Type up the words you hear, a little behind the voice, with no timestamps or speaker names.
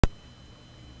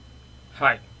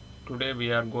Hi, today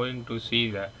we are going to see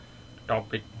the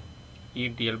topic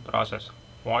ETL process.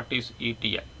 What is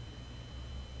ETL?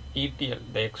 ETL,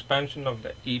 the expansion of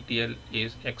the ETL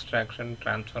is extraction,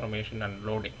 transformation and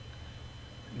loading.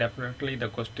 Definitely the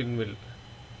question will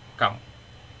come.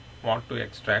 What to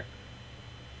extract,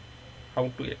 how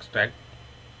to extract,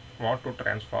 what to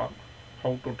transform,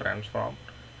 how to transform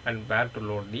and where to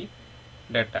load the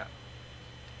data.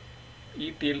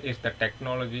 ETL is the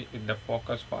technology with the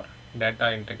focus for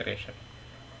data integration.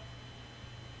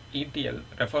 ETL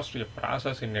refers to a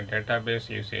process in a database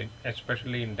usage,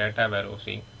 especially in data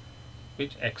warehousing,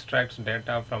 which extracts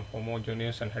data from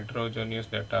homogeneous and heterogeneous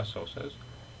data sources,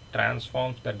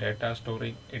 transforms the data,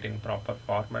 storing it in proper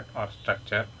format or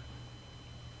structure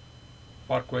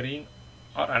for querying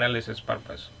or analysis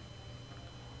purpose.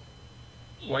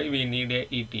 Why we need a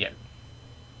ETL?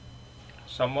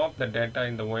 Some of the data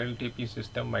in the OLTP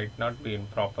system might not be in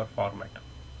proper format.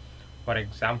 For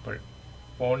example,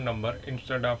 phone number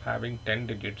instead of having 10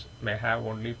 digits may have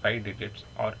only 5 digits,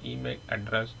 or email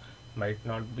address might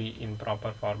not be in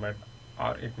proper format,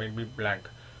 or it may be blank.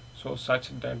 So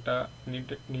such data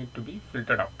need to be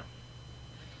filtered out.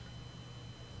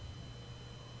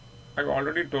 I've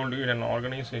already told you in an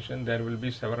organization there will be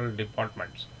several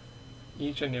departments.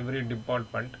 Each and every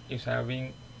department is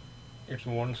having its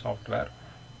own software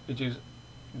which is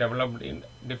developed in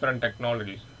different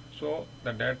technologies. So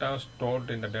the data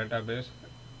stored in the database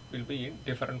will be in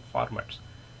different formats,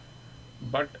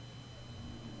 but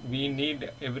we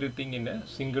need everything in a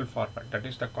single format, that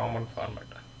is the common format.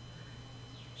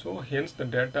 So hence the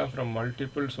data from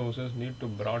multiple sources need to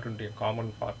be brought into a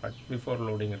common format before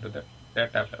loading into the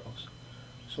data warehouse.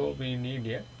 So we need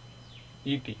a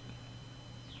ETL.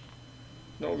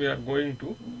 Now we are going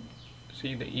to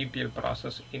see the ETL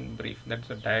process in brief. That's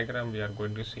the diagram we are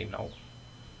going to see now.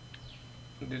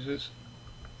 This is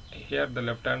here the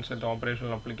left hand side, the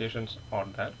operational applications are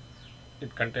there.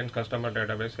 It contains customer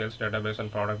database, sales database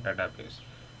and product database.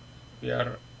 We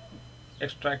are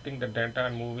extracting the data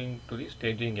and moving to the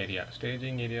staging area.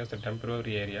 Staging area is the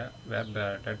temporary area where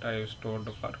the data is stored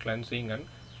for cleansing and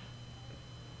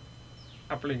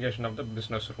application of the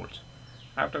business rules.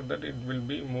 After that it will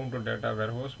be moved to data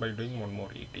warehouse by doing one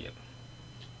more ETL.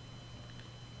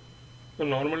 So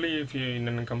normally if you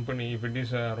in a company, if it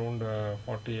is around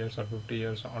 40 years or 50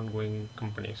 years ongoing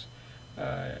companies,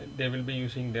 they will be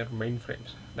using their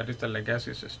mainframes, that is the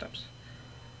legacy systems.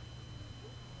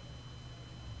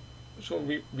 So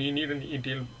we need an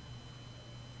ETL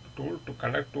tool to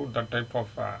connect to that type of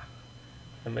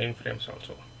mainframes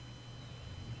also.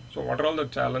 So what are all the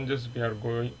challenges we are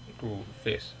going to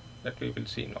face, that we will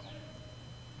see now.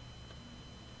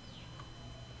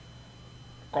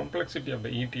 Complexity of the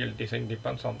ETL design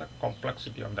depends on the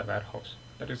complexity of the warehouse.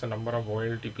 That is the number of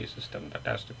OLTP system that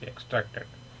has to be extracted,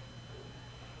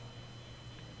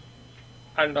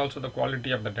 and also the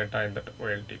quality of the data in that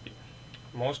OLTP.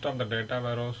 Most of the data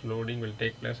warehouse loading will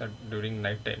take place during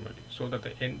night time only, so that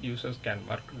the end users can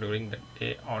work during the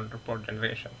day on report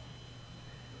generation.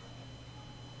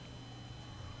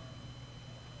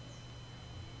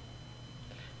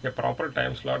 A proper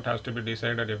time slot has to be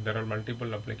decided if there are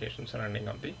multiple applications running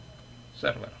on the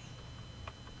server.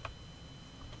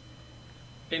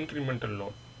 Incremental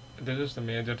load. This is the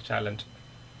major challenge.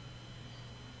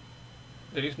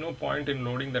 There is no point in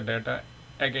loading the data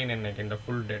again and again, the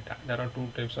full data. There are two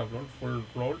types of load, full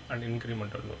load and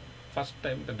incremental load. First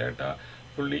time the data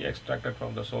fully extracted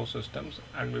from the source systems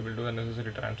and we will do the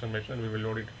necessary transformation, we will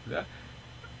load it to the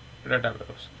data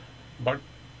warehouse. But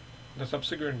the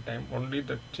subsequent time only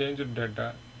the changed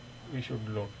data we should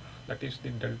load, that is the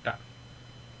delta.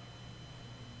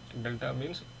 Delta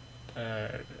means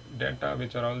data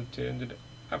which are all changed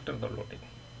after the loading.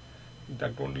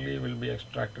 That only will be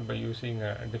extracted by using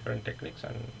different techniques,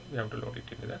 and we have to load it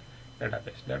into the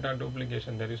database. Data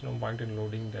duplication, there is no point in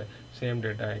loading the same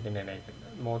data again and again.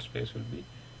 More space will be,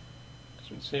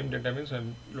 so same data means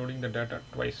loading the data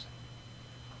twice.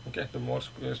 Okay, the more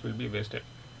space will be wasted.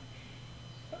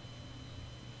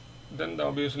 Then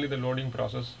obviously the loading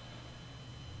process,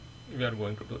 we are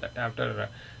going to do that after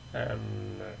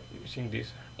using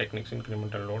these techniques,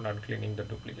 incremental load and cleaning the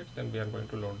duplicates. Then we are going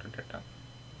to load the data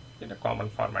in a common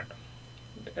format.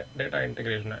 Data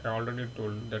integration, I already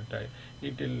told that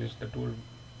ETL is the tool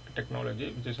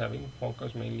technology which is having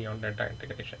focus mainly on data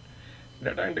integration.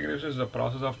 Data integration is the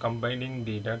process of combining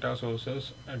the data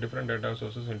sources, different data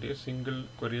sources, into a single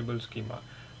queryable schema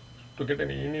to get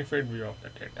a unified view of the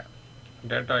data.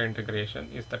 Data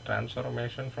integration is the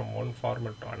transformation from one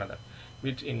format to another,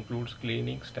 which includes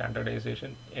cleaning,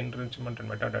 standardization, enrichment and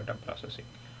metadata processing.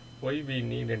 Why we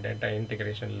need a data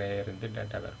integration layer in the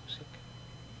data warehousing?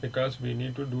 because we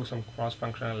need to do some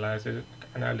cross-functional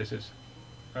analysis.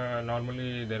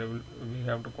 Normally we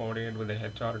have to coordinate with the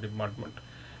HR department,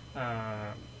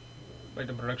 uh, by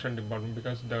the production department,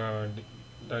 because the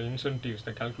incentives,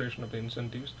 the calculation of the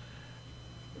incentives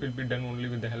will be done only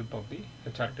with the help of the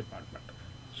HR department.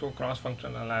 So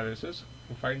cross-functional analysis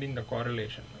and finding the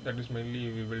correlation, that is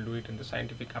mainly we will do it in the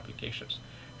scientific applications.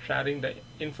 Sharing the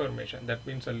information, that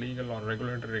means the legal or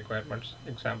regulatory requirements,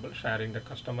 example sharing the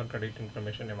customer credit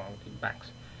information among the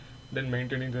banks. Then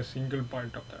maintaining the single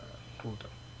point of the truth.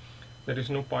 There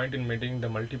is no point in maintaining the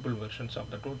multiple versions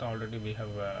of the truth. Already we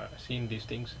have seen these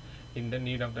things in the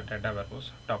need of the data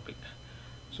warehouse topic.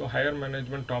 So higher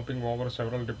management topping over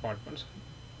several departments,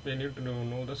 we need to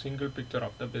know the single picture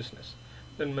of the business.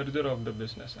 Then merger of the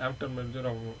business. After merger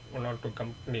of one or two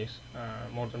companies,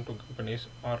 more than two companies,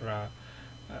 or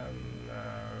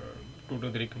 2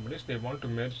 to 3 companies, they want to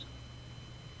merge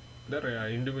their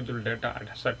individual data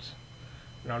assets.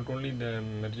 Not only the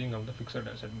merging of the fixed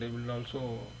asset, they will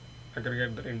also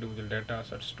aggregate their individual data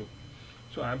assets too.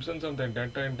 So absence of the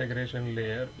data integration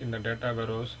layer in the data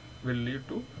warehouse will lead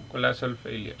to colossal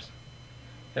failures.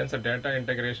 Hence, the data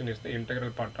integration is the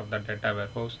integral part of the data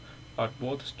warehouse for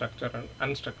both structured and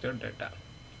unstructured data.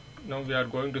 Now we are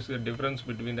going to see the difference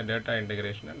between the data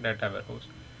integration and data warehouse.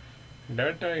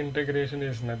 Data integration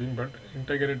is nothing but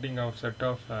integrating of set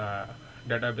of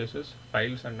databases,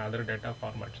 files and other data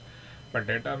formats. But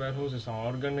data warehouse is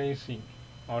organizing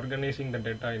the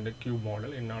data in the queue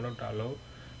model in order to allow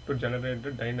to generate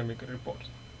the dynamic reports.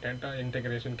 Data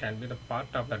integration can be the part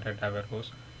of the data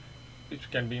warehouse which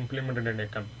can be implemented in a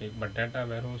company, but data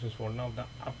warehouse is one of the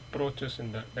approaches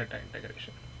in the data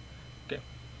integration. Okay,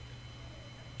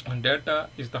 and data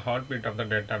is the heartbeat of the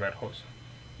data warehouse.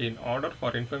 In order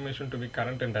for information to be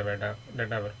current in the data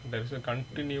warehouse, there is a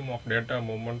continuum of data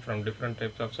movement from different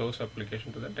types of source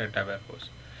application to the data warehouse.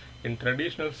 In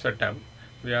traditional setup,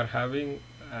 we are having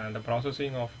the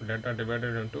processing of data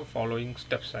divided into following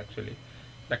steps actually: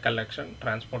 the collection,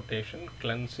 transportation,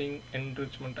 cleansing,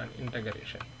 enrichment and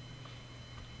integration.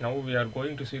 Now we are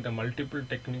going to see the multiple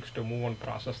techniques to move and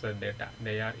process the data.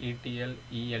 They are ETL,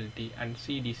 ELT and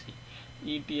CDC.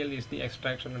 ETL is the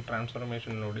extraction and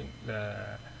transformation loading,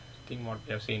 the thing what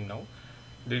we have seen now.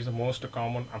 This is the most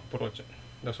common approach.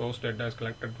 The source data is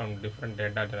collected from different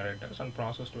data generators and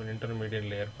processed to an intermediate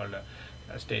layer called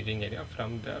a staging area.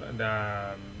 From there,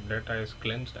 the data is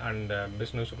cleansed and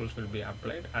business rules will be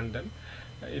applied, and then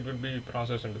it will be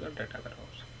processed into the data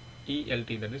warehouse.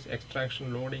 ELT, that is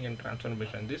extraction, loading and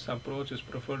transformation. This approach is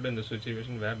preferred in the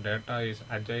situation where data is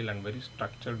agile and very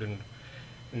structured in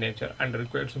nature and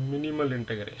requires minimal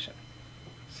integration.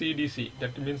 CDC,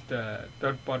 that means the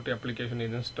third party application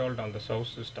is installed on the source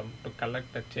system to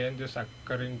collect the changes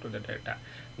occurring to the data.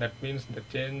 That means the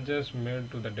changes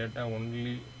made to the data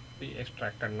only be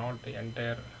extracted, not the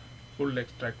entire full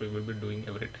extract we will be doing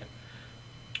every time.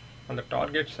 On the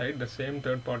target side, the same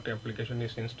third party application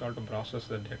is installed to process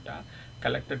the data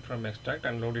collected from extract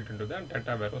and load it into the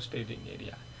data warehouse staging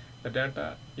area. The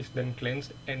data is then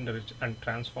cleansed, enriched and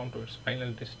transformed to its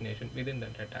final destination within the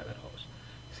data warehouse.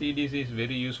 CDC is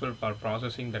very useful for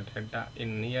processing the data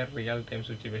in near real-time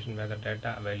situation where the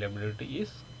data availability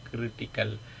is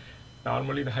critical.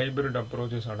 Normally the hybrid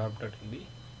approach is adopted in the,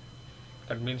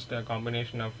 that means the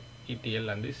combination of ETL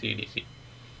and the CDC.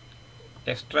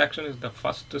 Extraction is the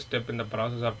first step in the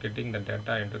process of getting the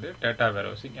data into the data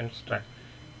warehousing and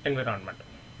environment.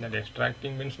 That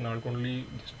extracting means not only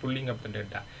just pulling up the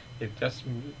data, it's just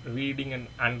reading and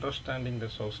understanding the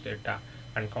source data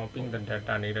and copying the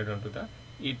data needed into the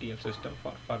ETL system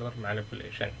for further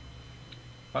manipulation.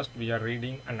 First we are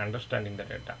reading and understanding the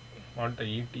data, what the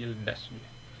ETL does.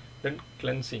 Then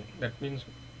cleansing, that means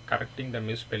correcting the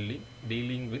misspelling,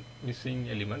 dealing with missing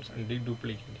elements and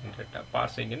deduplicating data,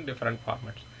 parsing in different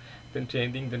formats. Then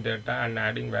changing the data and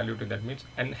adding value to that means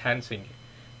enhancing it.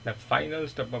 The final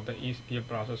step of the ETL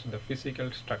process is the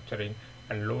physical structuring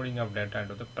and loading of data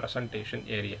into the presentation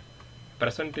area.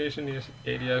 Presentation is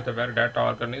areas where data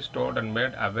organized, stored and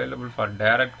made available for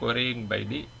direct querying by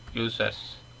the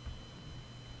users.